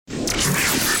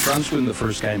France win the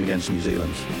first game against New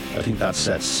Zealand, I think that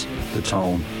sets the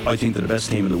tone. I think they're the best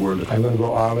team in the world. I'm going to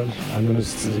go Ireland. I'm going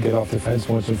to get off the fence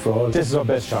once and for all. This is our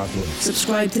best chance.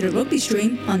 Subscribe to the rugby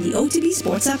stream on the OTB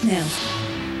Sports app now.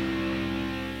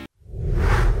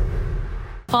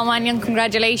 Paul Mannion,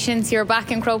 congratulations. You're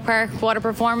back in Croke Park. What a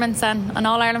performance and an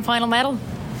All-Ireland final medal.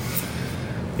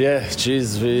 Yeah,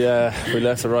 jeez, we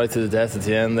left it right to the death at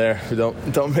the end there. We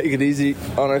don't make it easy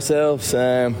on ourselves.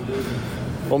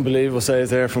 Unbelievable save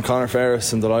there from Conor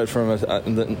Ferris, and delight for him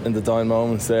in the dying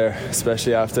moments there,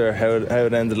 especially after how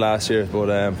it ended last year. But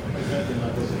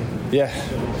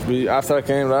after that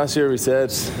game last year, we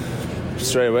said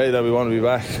straight away that we want to be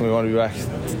back. We want to be back,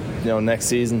 next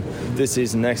season, this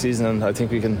season, next season, and I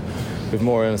think we have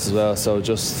more in us as well. So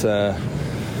just so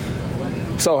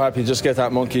happy, just get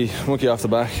that monkey off the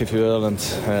back, if you will, and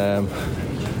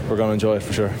we're going to enjoy it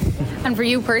for sure. And for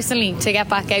you personally, to get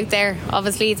back out there,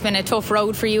 obviously it's been a tough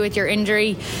road for you with your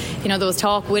injury. There was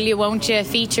talk, will you, won't you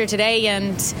feature today,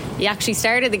 and you actually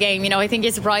started the game. I think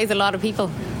you surprised a lot of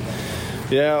people.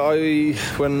 Yeah,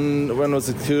 when it was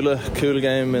the Coola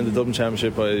game in the Dublin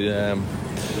Championship, I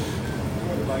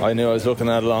knew I was looking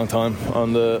at a long time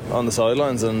on the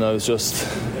sidelines, and I was just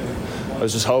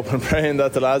hoping and praying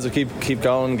that the lads would keep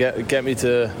going, get me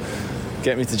to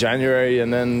January,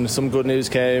 and then some good news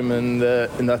came, and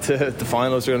that the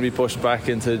finals were going to be pushed back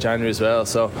into January as well.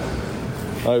 So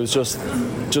I was just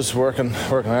working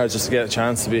hard just to get a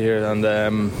chance to be here,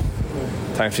 and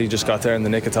thankfully just got there in the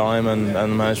nick of time, and the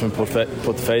management put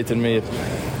the faith in me. It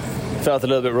felt a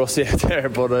little bit rusty out there,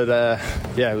 but it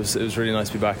was really nice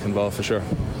to be back involved for sure.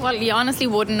 Well, you honestly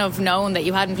wouldn't have known that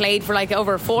you hadn't played for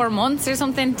over 4 months or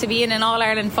something to be in an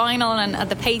All-Ireland final, and at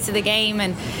the pace of the game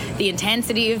and the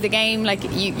intensity of the game.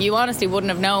 You honestly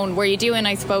wouldn't have known. Were you doing,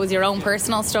 I suppose, your own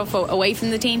personal stuff away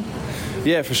from the team?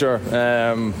 Yeah, for sure.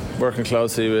 Working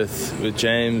closely with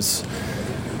James,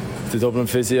 the Dublin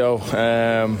physio,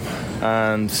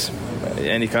 and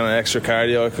any kind of extra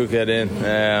cardio I could get in.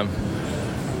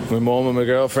 My mum and my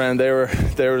girlfriend, they were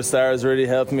the stars, really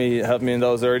helped me in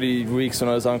those early weeks when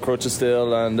I was on crutches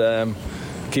still, and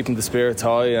keeping the spirits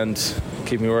high and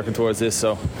keep me working towards this.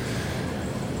 So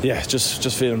yeah,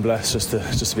 just feeling blessed just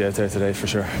to be out there today for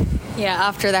sure. Yeah,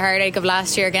 after the heartache of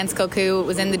last year against Kilmacud, it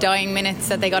was in the dying minutes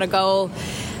that they got a goal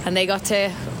and they got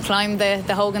to climb the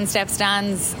Hogan step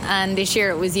stands, and this year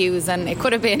it was used, and it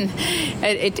could have been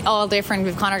it all different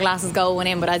with Conor Glass's goal went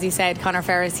in, but as you said, Conor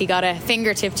Ferris, he got a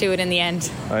fingertip to it in the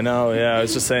end. I know, yeah, I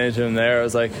was just saying to him there, I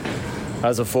was like,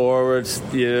 as a forward,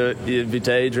 you'd be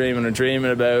daydreaming or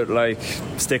dreaming about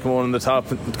sticking one in the top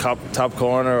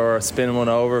corner or spinning one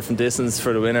over from distance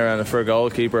for the winner, and for a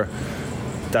goalkeeper,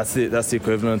 that's the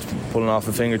equivalent, pulling off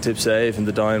a fingertip save in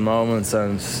the dying moments.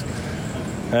 And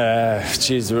we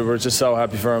were just so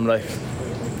happy for him.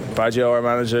 Baggio, our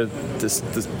manager,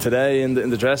 today in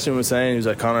the dressing room was saying, he was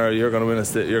like, Conor, you're going to win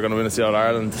us the All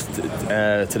Ireland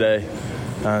today.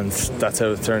 And that's how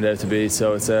it turned out to be.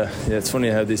 So it's funny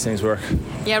how these things work.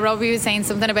 Yeah, Robbie was saying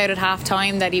something about at half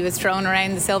time that he was throwing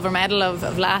around the silver medal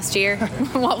of last year.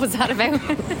 What was that about?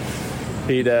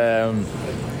 He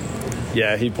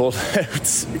pulled out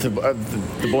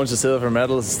the bunch of silver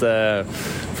medals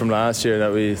from last year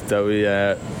that we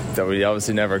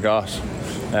obviously never got.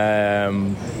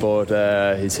 But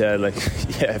he said,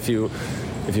 if you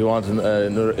want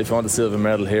a silver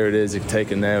medal, here it is. You can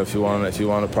take it now. If you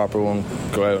want a proper one,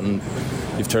 go out and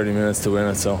you've 30 minutes to win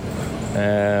it. So,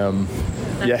 That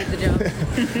did the job.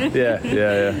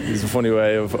 yeah. It's a funny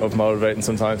way of motivating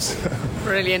sometimes.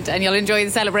 Brilliant, and you'll enjoy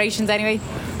the celebrations anyway.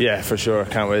 Yeah, for sure.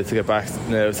 Can't wait to get back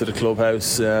now to the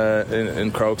clubhouse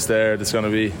in Crokes. There, there's going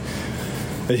to be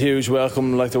a huge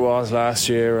welcome like there was last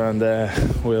year, and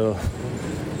we'll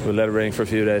let it ring for a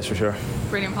few days for sure.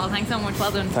 Brilliant, Paul. Thanks so much.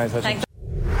 Well done. Thanks.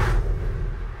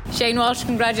 Shane Walsh,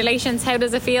 congratulations. How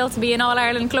does it feel to be an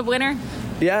All-Ireland club winner?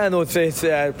 Yeah, no, it's pretty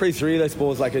surreal, I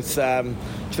suppose. It's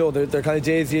they're kind of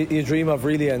days you dream of,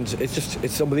 really, and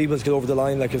it's unbelievable to get over the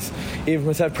line. Even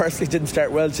myself personally didn't start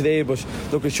well today, but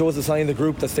look, it shows the sign of the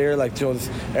group that's there.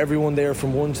 Everyone there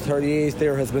from 1 to 38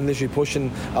 there has been literally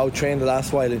pushing out train the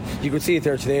last while, and you could see it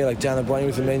there today. Dan O'Brien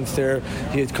was immense there.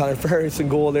 He had Conor Ferris in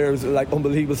goal there. It was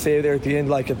unbelievable save there at the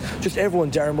end. And just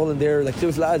everyone, Darren Mullen there. There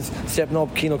was lads stepping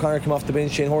up. Keane O'Connor came off the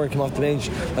bench. Shane Horan came off the bench.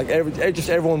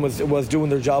 Everyone was doing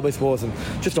their job, I suppose, and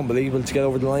just unbelievable to get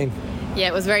over the line. Yeah,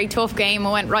 it was a very tough game.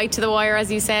 It went right to the wire, as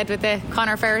you said, with the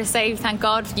Conor Ferris save. Thank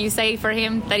God you say for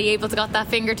him that he able to got that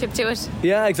fingertip to it.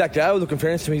 Yeah, exactly. I was looking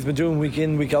fairness to him. He's been doing week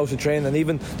in, week out to train, and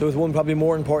even there was one probably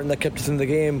more important that kept us in the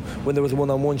game when there was a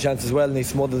one-on-one chance as well, and he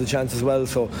smothered the chance as well.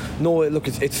 So no, look,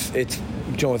 it's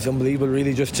it's unbelievable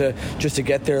really just to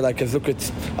get there. Like, cause look,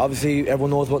 it's obviously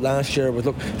everyone knows about last year, but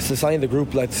look, it's the sign of the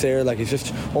group like there. Like, it's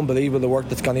just unbelievable the work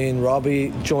that's gone in.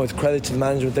 Robbie, it's credit to the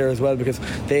management there as well, because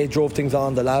they drove things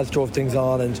on, the lads drove things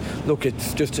on, and look,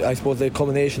 it's just, I suppose, the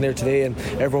culmination there today, and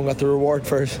everyone got the reward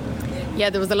for it. Yeah,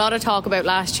 there was a lot of talk about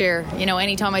last year.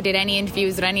 Anytime I did any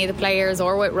interviews with any of the players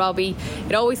or with Robbie,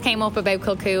 it always came up about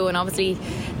Kilmacud, and obviously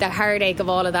the heartache of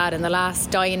all of that in the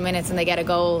last dying minutes, and they get a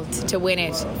goal to win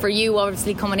it. For you,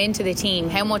 obviously coming into the team,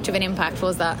 how much of an impact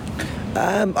was that?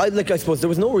 I suppose there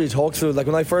was no real talk. So like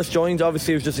when I first joined,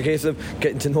 obviously it was just a case of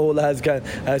getting to know lads.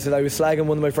 I said I was slagging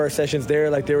one of my first sessions there.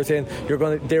 Like they were saying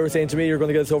to me, you're going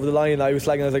to get us over the line. I was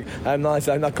slagging. I was like, I'm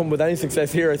not coming with any success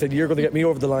here. I said, you're going to get me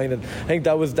over the line. And I think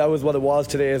that was what it was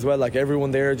today as well. Like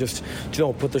everyone there just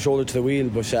put their shoulder to the wheel.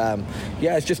 But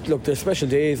it's just, look, there's special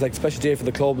days, like special day for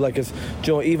the club. Like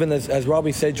even as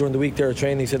Robbie said during the week there at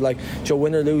training, he said like,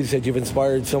 win or lose, he said you've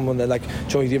inspired someone that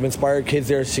you've inspired kids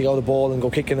there to see out the ball and go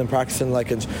kicking and practicing.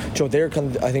 Like, and they're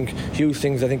I think huge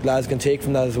things I think lads can take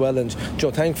from that as well. And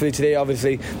thankfully today,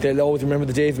 obviously they'll always remember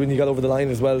the days when you got over the line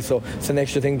as well. So it's an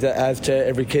extra thing to add to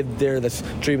every kid there that's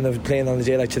dreaming of playing on a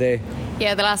day like today.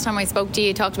 Yeah, the last time I spoke to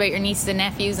you talked about your nieces and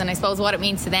nephews, and I suppose what it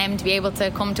means to them to be able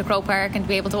to come to Croke Park and to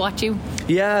be able to watch you.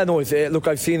 Yeah, no, look,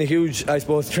 I've seen a huge, I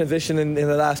suppose, transition in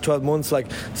the last 12 months, like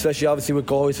especially obviously with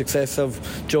Galway's success of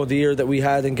the year that we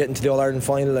had and getting to the All-Ireland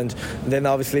final, and then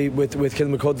obviously with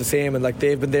Kilmacud the same, and like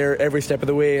they've been there every step of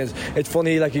the way. And it's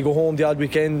funny, like you go home the odd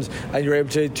weekend and you're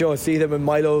able to see them, and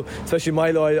Milo, especially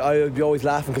Milo, I'd be always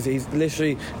laughing because he's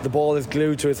literally, the ball is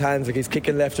glued to his hands, like he's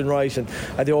kicking left and right, and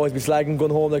I'd always be slagging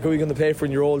going home like, who are you going to play for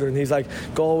when you're older? And he's like,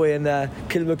 Galway and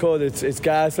Kilmacud, it's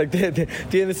gas. Like the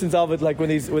innocence of it, like when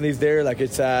he's there, like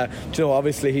it's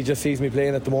obviously he just sees me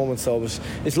playing at the moment, so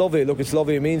it's lovely. Look, it's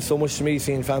lovely. It means so much to me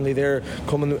seeing family there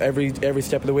coming every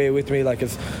step of the way with me. Like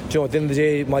it's, at the end of the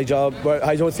day, my job,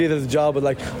 I don't see it as a job, but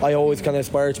like I always kind of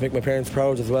aspire to make my parents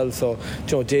proud as well. So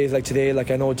days like today,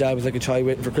 like I know Dad was like a child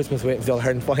waiting for Christmas, waiting for the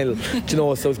All-Ireland final.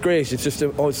 So it's great. It's just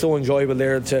it's so enjoyable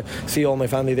there to see all my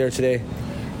family there today.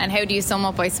 And how do you sum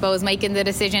up, I suppose, making the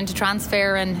decision to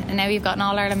transfer and now you've got an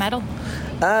All-Ireland medal?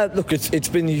 Look, it's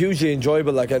been hugely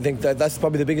enjoyable. Like I think that's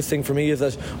probably the biggest thing for me, is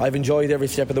that I've enjoyed every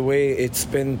step of the way. It's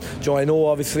been, I know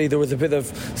obviously there was a bit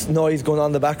of noise going on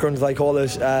in the background, as I call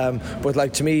it, but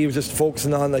like to me it was just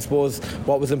focusing on, I suppose,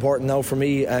 what was important now for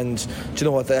me. And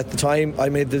at the time I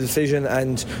made the decision,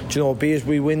 and be it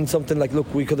we win something, like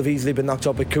look, we could have easily been knocked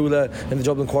up at Coola in the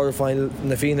Dublin quarter final,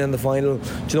 and the Fina in the final.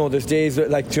 There's days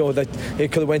that that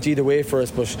it could have went either way for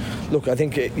us, but look, I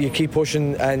think you keep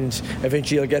pushing and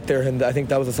eventually you'll get there, and I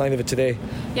think that was a sign of it today.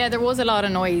 Yeah, there was a lot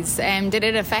of noise. Did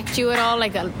it affect you at all?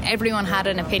 Like everyone had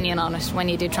an opinion on it when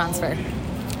you did transfer.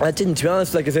 I didn't, to be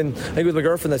honest. Like, as in, I think with my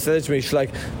girlfriend that said it to me, she's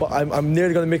like, well, I'm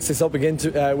nearly going to mix this up again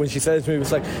when she said it to me. It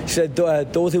was like, she said,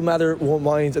 those who matter won't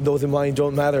mind, and those who mind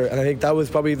don't matter. And I think that was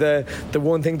probably the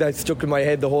one thing that stuck in my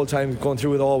head the whole time going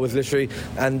through it all, was literally,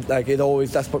 and like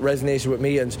that's what resonated with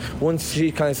me. And once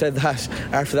she kind of said that,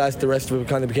 after that the rest of it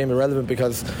kind of became irrelevant,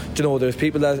 because there's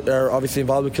people that are obviously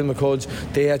involved with Kilmacud.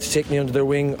 They had to take me under their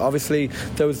wing. Obviously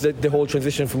there was the whole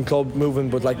transition from club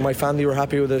moving, but like my family were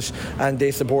happy with it and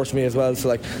they supported me as well. So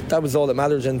like that was all that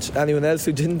mattered, and anyone else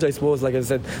who didn't, I suppose, like I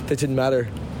said, that didn't matter.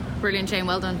 Brilliant, Shane,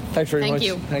 well done. Thanks very much. Thank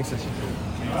you. Thanks. We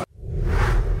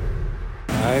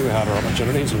had our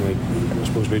opportunities and I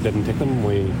suppose we didn't take them.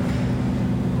 We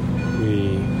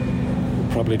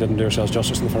probably didn't do ourselves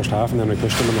justice in the first half, and then we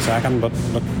pushed them in the second, but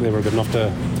look, they were good enough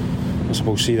to, I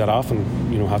suppose, see that off, and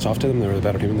hats off to them. They were the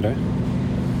better team in the day.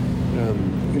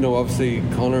 Obviously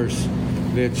Connor's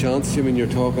late chance. I mean, you're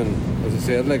talking, as I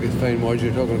said, like it's fine margin,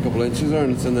 you're talking a couple of inches there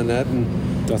and it's in the net, and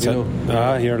that's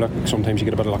it. Here, look, sometimes you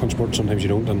get a bit of luck in sport, sometimes you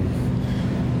don't,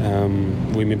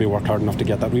 and we maybe worked hard enough to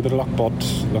get that wee bit of luck, but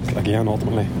look, again,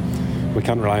 ultimately we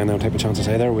can't rely on them type of chances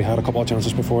either. We had a couple of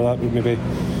chances before that, we maybe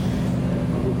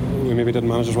didn't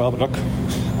manage as well, but look,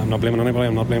 I'm not blaming anybody.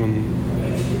 I'm not blaming,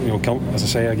 as I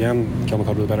say again, Kilmacud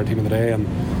were the better team of the day, and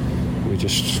we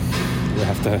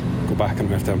have to go back and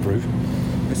we have to improve.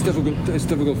 It's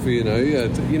difficult for you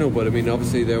now, but I mean,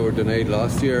 obviously they were denied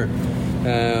last year,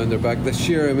 and they're back this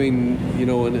year. I mean,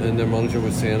 and their manager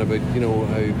was saying about, how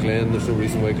Glen, there's no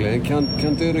reason why Glen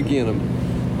can't do it again.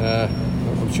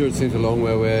 I'm sure it seems a long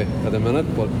way away at the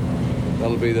minute, but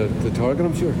that'll be the target,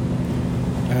 I'm sure.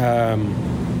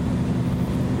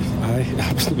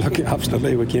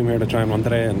 Absolutely. We came here to try and run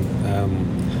today, and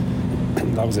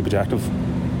that was the objective.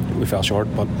 We fell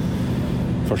short, but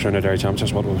first round of Derry Championship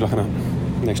is what we're looking at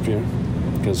next year,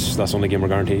 because that's the only game we're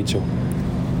guaranteed. So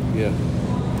yeah,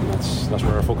 that's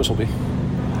where our focus will be.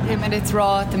 Emmett, it's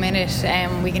raw at the minute.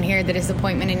 We can hear the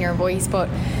disappointment in your voice, but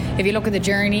if you look at the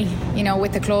journey, you know,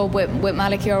 with the club, with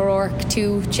Malachy O'Rourke,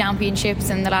 2 championships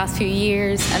in the last few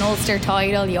years, an Ulster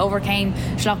title, you overcame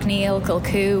Schlockneil,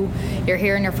 Kilcoo, you're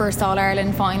here in your first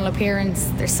All-Ireland final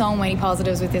appearance. There's so many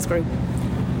positives with this group.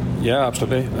 Yeah,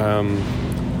 absolutely.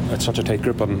 It's such a tight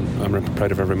group, and I'm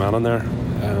proud of every man in there.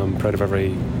 Proud of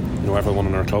everyone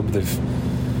in our club.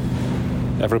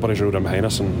 Everybody's rooting behind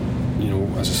us, and you know,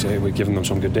 as I say, we've given them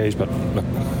some good days, but look,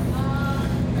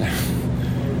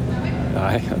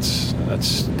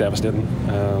 it's devastating.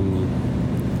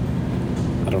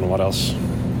 I don't know what else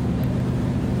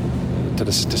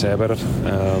to say about it.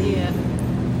 Yeah.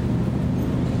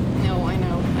 No, I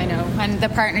know. And the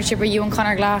partnership with you and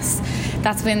Conor Glass,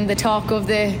 that's been the talk of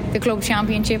the club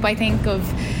championship, I think, of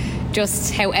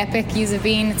just how epic yous have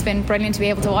been. It's been brilliant to be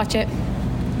able to watch it.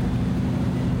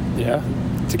 Yeah,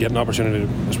 to get an opportunity,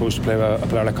 I suppose, to play with a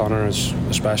player like Conor is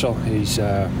special. He's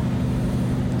the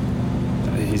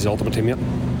ultimate teammate,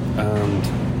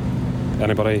 and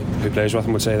anybody who plays with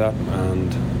him would say that,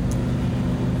 and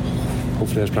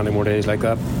hopefully there's plenty more days like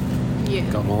that. Yeah.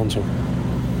 Got him on, so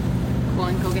go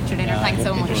on, go get your dinner. Thanks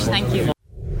so much. Thank you.